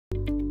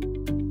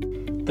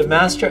The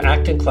Master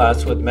Acting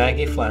class with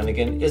Maggie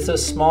Flanigan is a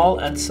small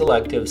and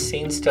selective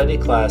scene study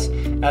class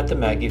at the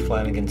Maggie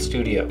Flanigan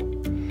Studio.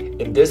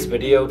 In this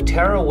video,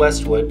 Tara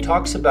Westwood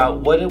talks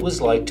about what it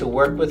was like to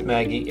work with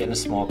Maggie in a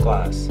small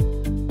class.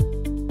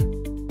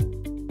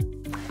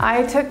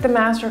 I took the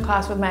master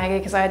class with Maggie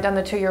because I had done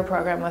the 2-year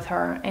program with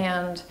her,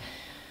 and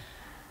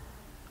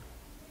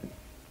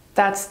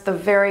that's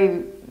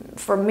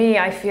for me,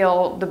 I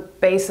feel the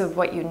base of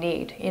what you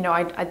need. You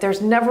know,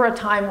 there's never a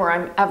time where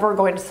I'm ever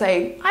going to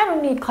say, I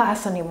don't need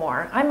class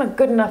anymore. I'm a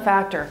good enough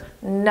actor.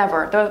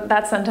 Never.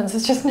 That sentence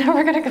is just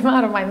never going to come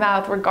out of my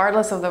mouth,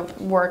 regardless of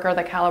the work or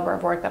the caliber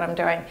of work that I'm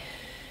doing.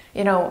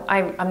 You know,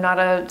 I'm not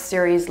a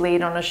series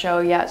lead on a show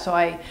yet, so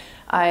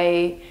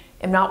I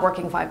am not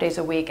working 5 days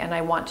a week, and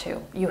I want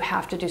to. You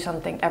have to do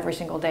something every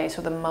single day.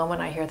 So the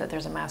moment I hear that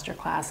there's a master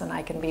class and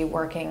I can be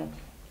working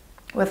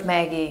with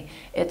Maggie,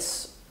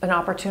 it's an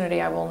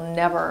opportunity I will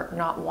never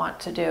not want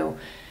to do,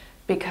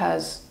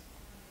 because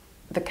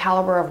the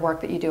caliber of work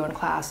that you do in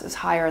class is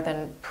higher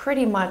than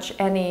pretty much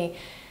any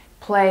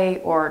play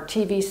or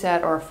TV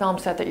set or film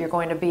set that you're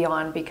going to be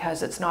on,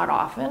 because it's not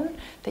often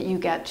that you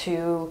get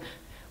to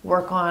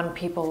work on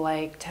people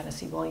like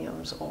Tennessee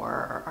Williams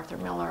or Arthur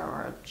Miller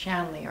or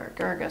Shanley or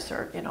Gerges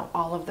or, you know,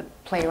 all of the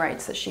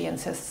playwrights that she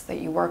insists that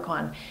you work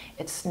on.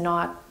 It's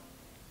not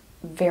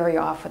very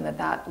often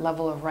that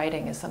level of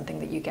writing is something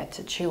that you get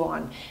to chew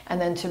on.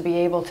 And then to be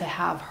able to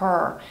have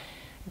her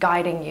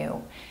guiding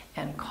you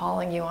and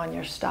calling you on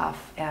your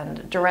stuff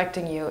and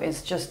directing you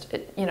is just,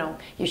 you know,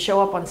 you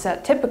show up on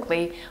set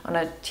typically on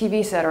a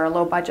TV set or a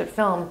low budget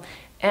film,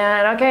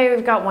 and okay,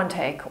 we've got one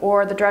take.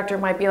 Or the director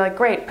might be like,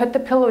 great, put the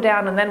pillow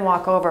down and then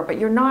walk over. But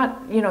you're not,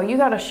 you know, you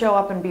got to show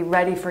up and be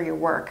ready for your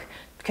work,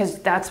 because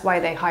that's why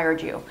they hired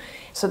you.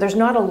 So there's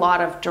not a lot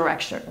of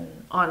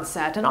direction on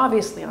set, and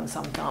obviously on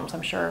some films.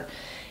 I'm sure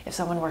if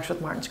someone works with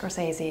Martin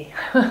Scorsese,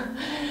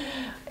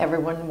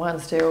 everyone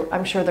wants to,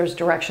 I'm sure there's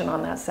direction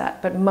on that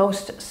set. But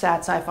most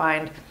sets, I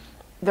find,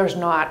 there's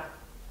not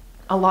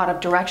a lot of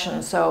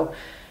direction. So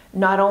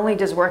not only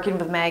does working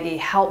with Maggie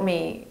help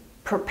me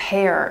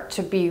prepare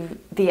to be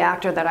the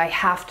actor that I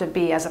have to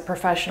be as a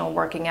professional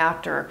working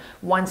actor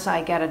once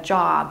I get a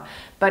job,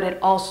 but it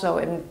also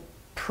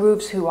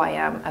improves who I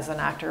am as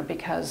an actor,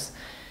 because,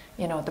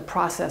 you know, the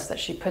process that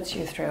she puts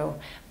you through,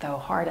 though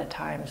hard at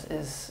times,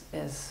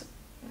 is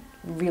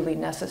really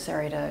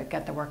necessary to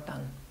get the work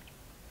done.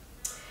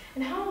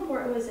 And how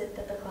important was it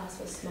that the class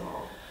was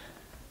small?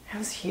 It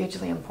was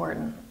hugely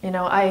important. You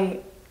know, I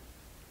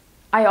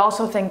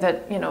also think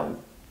that, you know,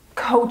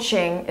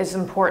 coaching is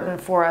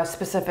important for a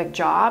specific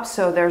job.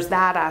 So there's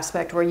that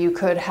aspect where you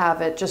could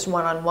have it just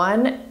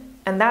one-on-one,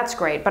 and that's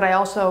great. But I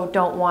also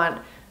don't want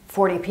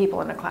 40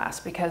 people in a class,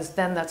 because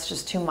then that's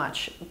just too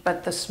much.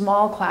 But the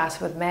small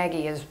class with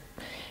Maggie is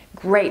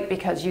great,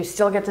 because you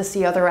still get to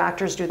see other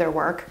actors do their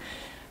work,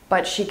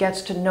 but she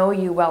gets to know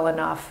you well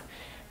enough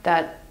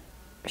that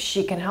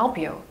she can help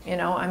you. You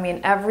know, I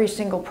mean, every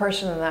single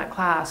person in that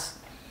class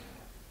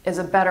is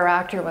a better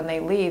actor when they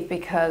leave,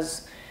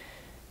 because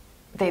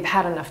they've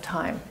had enough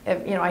time.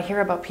 You know, I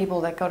hear about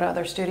people that go to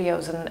other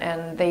studios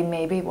and they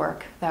maybe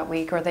work that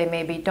week, or they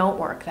maybe don't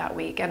work that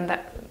week. And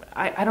that,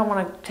 I don't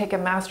want to take a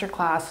master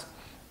class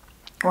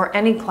or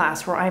any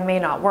class where I may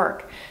not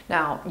work.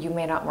 Now, you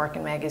may not work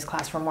in Maggie's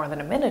class for more than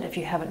a minute if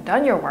you haven't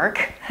done your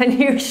work, and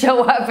you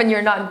show up and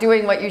you're not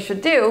doing what you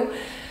should do.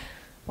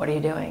 What are you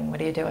doing?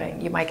 What are you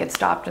doing? You might get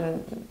stopped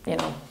and, you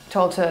know,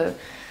 told to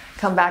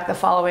come back the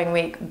following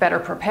week better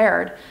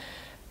prepared.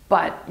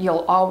 But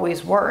you'll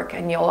always work,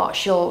 and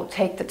she'll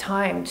take the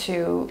time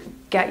to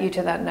get you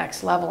to that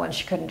next level, and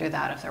she couldn't do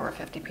that if there were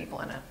 50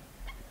 people in it.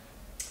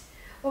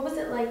 What was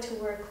it like to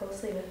work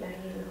closely with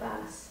Maggie in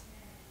class?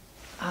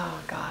 Oh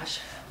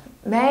gosh,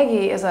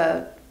 Maggie is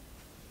a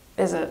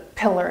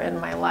pillar in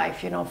my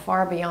life, you know,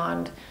 far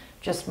beyond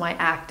just my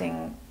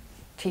acting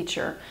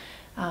teacher.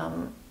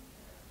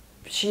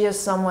 She is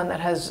someone that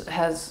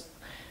has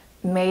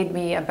made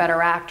me a better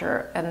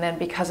actor, and then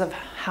because of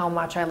how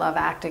much I love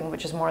acting,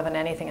 which is more than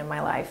anything in my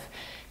life,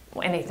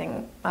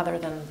 anything other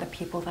than the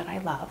people that I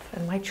love,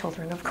 and my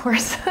children, of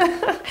course.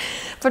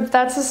 But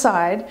that's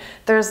aside,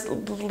 there's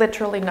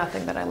literally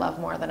nothing that I love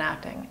more than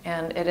acting,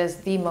 and it is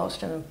the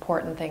most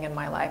important thing in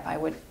my life. I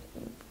would,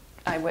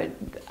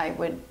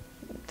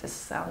 this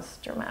sounds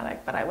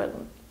dramatic, but I would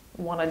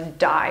want to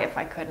die if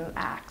I couldn't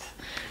act.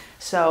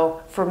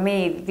 So for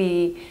me,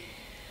 the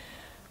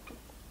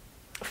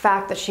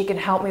fact that she can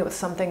help me with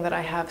something that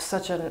I have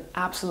such an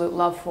absolute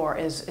love for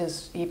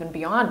is even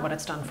beyond what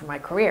it's done for my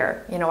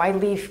career. You know, I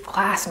leave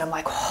class and I'm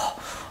like,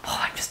 oh,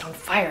 I'm just on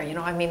fire. You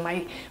know, I mean,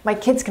 my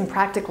kids can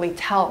practically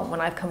tell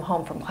when I've come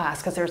home from class,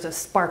 because there's a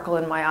sparkle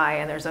in my eye,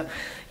 and there's a,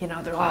 you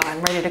know, oh,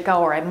 I'm ready to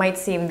go. Or I might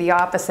seem the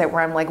opposite,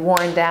 where I'm like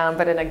worn down,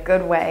 but in a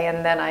good way,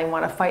 and then I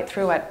want to fight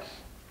through it.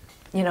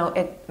 You know,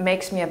 it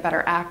makes me a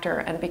better actor,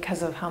 and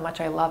because of how much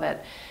I love it,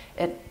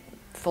 it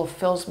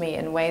fulfills me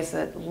in ways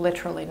that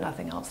literally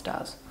nothing else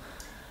does.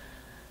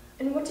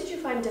 And what did you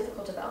find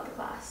difficult about the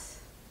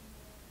class?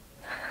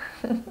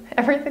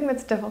 Everything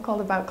that's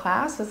difficult about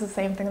class is the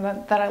same thing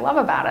that I love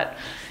about it.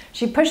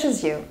 She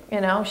pushes you,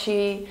 you know,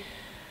 she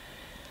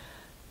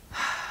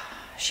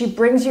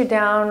brings you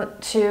down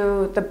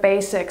to the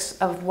basics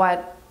of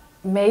what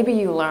maybe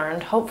you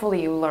learned,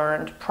 hopefully you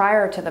learned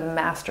prior to the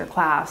master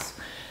class,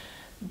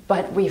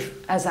 but we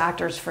as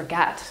actors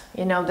forget,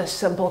 you know, the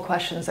simple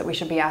questions that we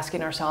should be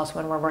asking ourselves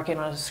when we're working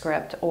on a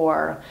script,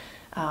 or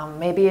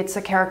maybe it's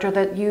a character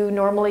that you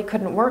normally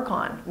couldn't work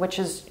on, which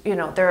is, you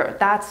know,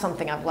 that's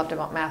something I've loved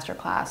about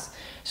masterclass.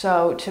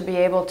 So to be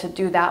able to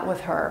do that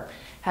with her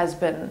has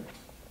been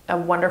a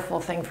wonderful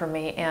thing for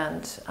me.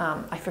 And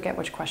I forget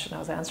which question I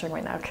was answering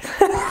right now.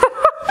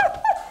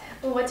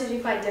 Well, what did you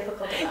find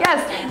difficult about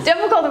Yes,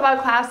 difficult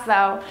about class,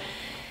 though,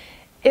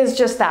 is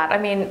just that. I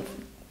mean,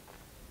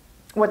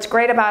 what's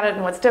great about it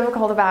and what's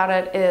difficult about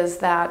it is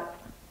that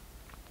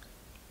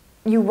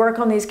you work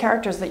on these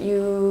characters that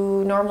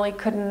you normally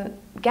couldn't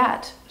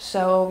get.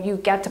 So you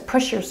get to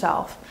push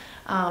yourself.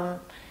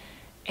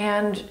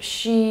 And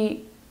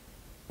she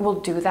will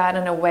do that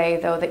in a way,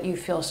 though, that you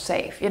feel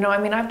safe. You know, I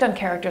mean, I've done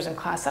characters in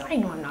class that I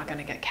know I'm not going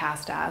to get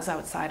cast as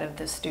outside of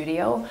this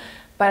studio,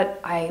 but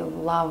I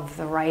love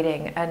the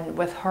writing. And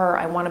with her,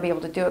 I want to be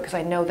able to do it because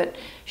I know that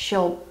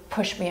she'll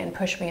push me and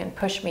push me and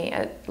push me,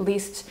 at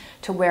least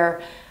to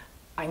where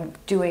I'm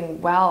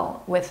doing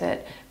well with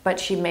it, but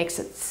she makes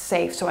it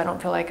safe so I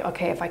don't feel like,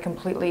 okay, if I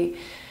completely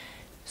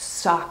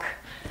suck,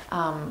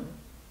 you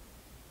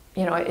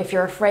know, if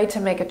you're afraid to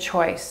make a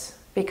choice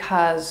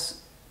because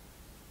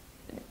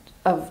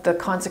of the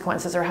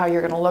consequences or how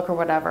you're going to look or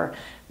whatever,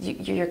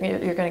 you're going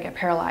to get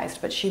paralyzed.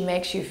 But she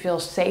makes you feel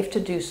safe to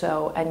do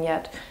so, and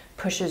yet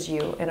pushes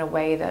you in a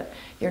way that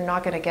you're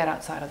not going to get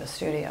outside of the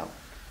studio.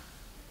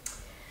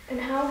 And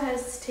how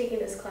has taking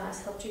this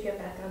class helped you get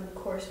back on the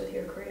course with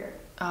your career?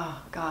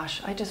 Oh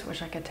gosh, I just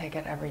wish I could take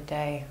it every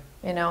day.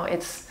 You know,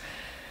 it's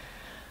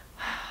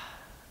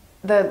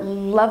the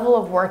level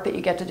of work that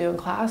you get to do in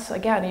class,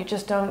 again, you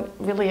just don't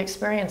really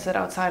experience it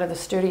outside of the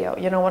studio.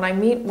 You know, when I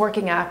meet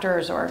working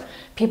actors or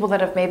people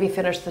that have maybe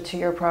finished the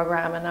 2-year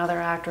program and now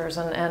they're actors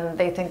and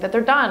they think that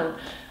they're done.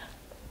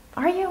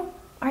 Are you?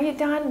 Are you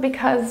done?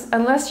 Because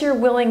unless you're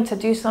willing to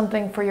do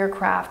something for your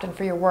craft and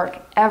for your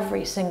work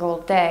every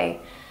single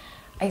day,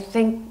 I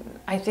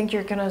think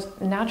you're going to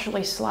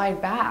naturally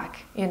slide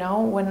back. You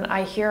know, when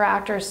I hear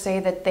actors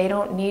say that they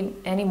don't need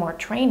any more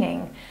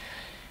training,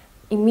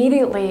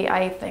 immediately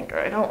I think,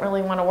 I don't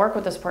really want to work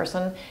with this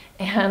person,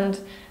 and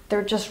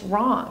they're just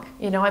wrong.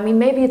 You know, I mean,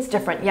 maybe it's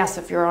different. Yes,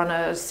 if you're on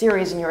a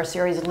series and you're a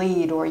series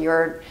lead,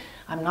 or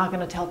I'm not going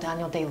to tell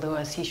Daniel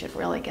Day-Lewis he should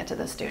really get to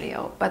the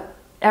studio, but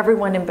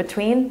everyone in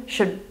between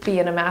should be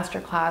in a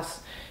master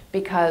class,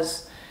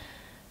 because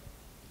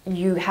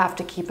you have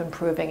to keep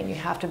improving and you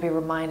have to be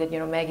reminded, you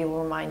know, Maggie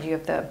will remind you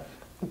of the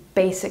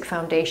basic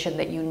foundation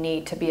that you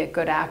need to be a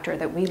good actor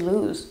that we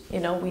lose. You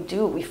know,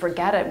 we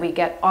forget it, we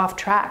get off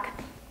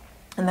track.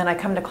 And then I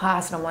come to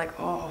class and I'm like,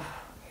 oh,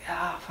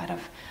 yeah, if I'd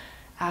have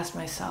asked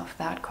myself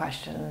that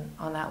question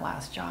on that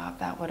last job,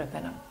 that would have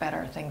been a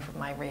better thing for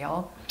my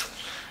reel.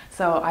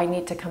 So I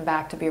need to come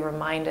back to be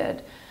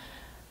reminded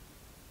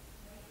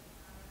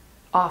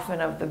often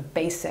of the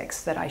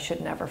basics that I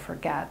should never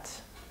forget,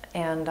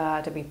 and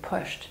to be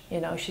pushed. You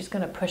know, she's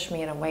going to push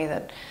me in a way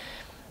that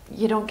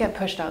you don't get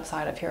pushed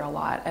outside of here a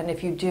lot. And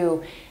if you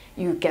do,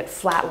 you get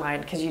flatlined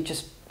because you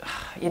just,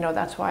 you know,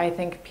 that's why I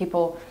think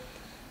people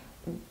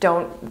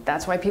don't,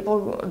 that's why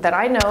people that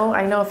I know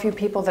a few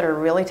people that are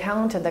really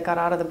talented that got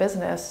out of the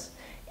business.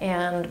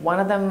 And one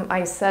of them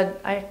I said,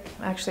 I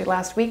actually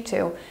last week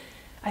to,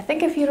 I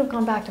think if you'd have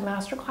gone back to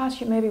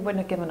masterclass, you maybe wouldn't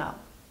have given up.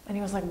 And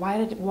he was like,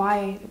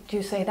 why do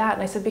you say that?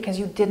 And I said, because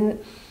you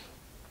didn't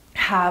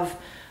have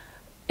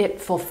it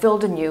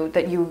fulfilled in you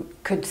that you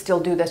could still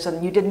do this,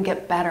 and you didn't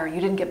get better. You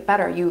didn't get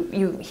better.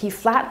 He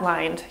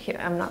flatlined.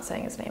 I'm not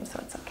saying his name, so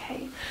it's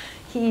okay.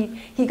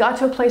 He got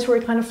to a place where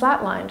he kind of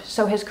flatlined,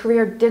 so his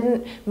career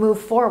didn't move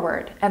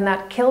forward, and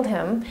that killed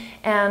him.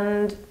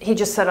 And he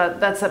just said,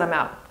 "That's it. I'm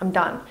out. I'm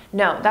done."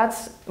 No,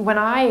 that's when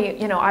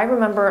I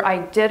remember I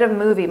did a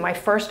movie, my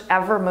first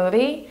ever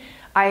movie.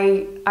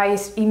 I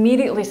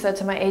immediately said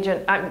to my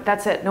agent,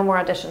 "That's it. No more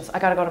auditions. I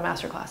got to go to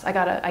masterclass. I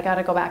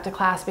gotta go back to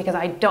class because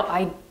I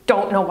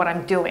don't know what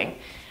I'm doing."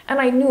 And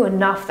I knew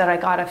enough that I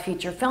got a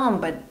feature film,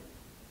 but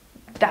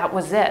that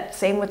was it.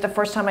 Same with the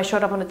first time I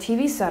showed up on a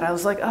TV set. I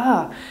was like,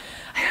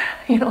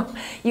 you know,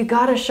 you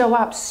got to show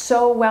up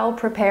so well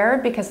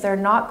prepared, because they're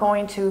not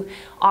going to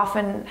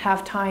often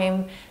have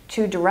time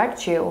to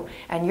direct you,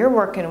 and you're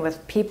working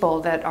with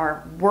people that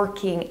are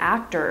working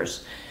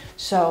actors.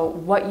 So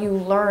what you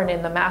learn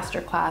in the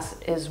master class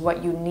is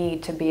what you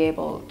need to be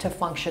able to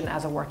function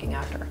as a working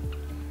actor.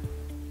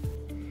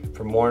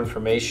 For more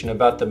information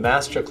about the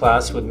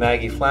masterclass with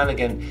Maggie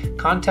Flanigan,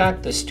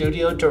 contact the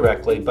studio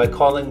directly by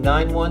calling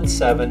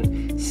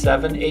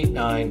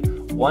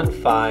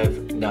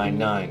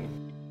 917-789-1599.